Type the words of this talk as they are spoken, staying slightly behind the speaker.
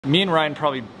Me and Ryan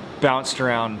probably bounced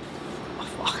around a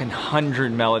fucking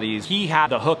 100 melodies. He had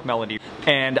the hook melody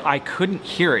and I couldn't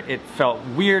hear it. It felt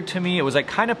weird to me. It was like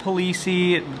kind of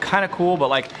policey, kind of cool, but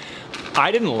like I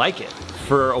didn't like it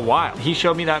for a while. He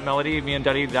showed me that melody, me and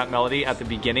Duddy, that melody at the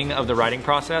beginning of the writing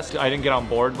process. I didn't get on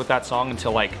board with that song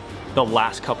until like the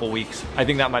last couple weeks. I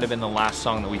think that might have been the last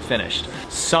song that we finished.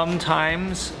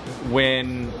 Sometimes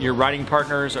when your writing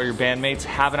partners or your bandmates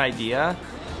have an idea,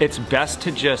 it's best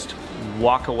to just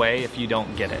walk away if you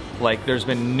don't get it. Like there's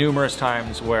been numerous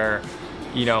times where,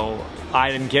 you know,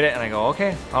 I didn't get it and I go,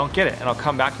 okay, I don't get it. And I'll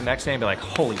come back the next day and be like,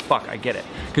 holy fuck, I get it.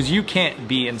 Because you can't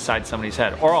be inside somebody's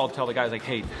head. Or I'll tell the guys like,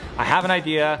 hey, I have an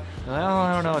idea. Like, oh,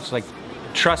 I don't know. It's like,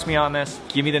 trust me on this,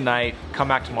 give me the night, come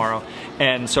back tomorrow.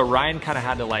 And so Ryan kind of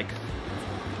had to like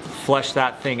flesh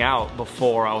that thing out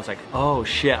before I was like, oh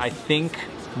shit, I think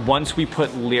once we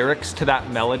put lyrics to that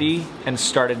melody and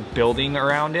started building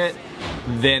around it,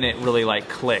 then it really like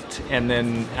clicked. And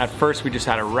then at first we just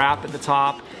had a rap at the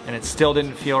top and it still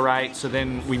didn't feel right. So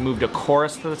then we moved a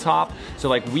chorus to the top. So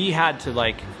like we had to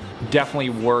like definitely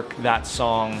work that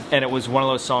song. And it was one of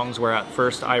those songs where at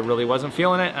first I really wasn't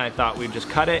feeling it and I thought we'd just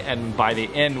cut it. And by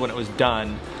the end when it was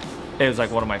done, it was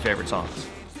like one of my favorite songs.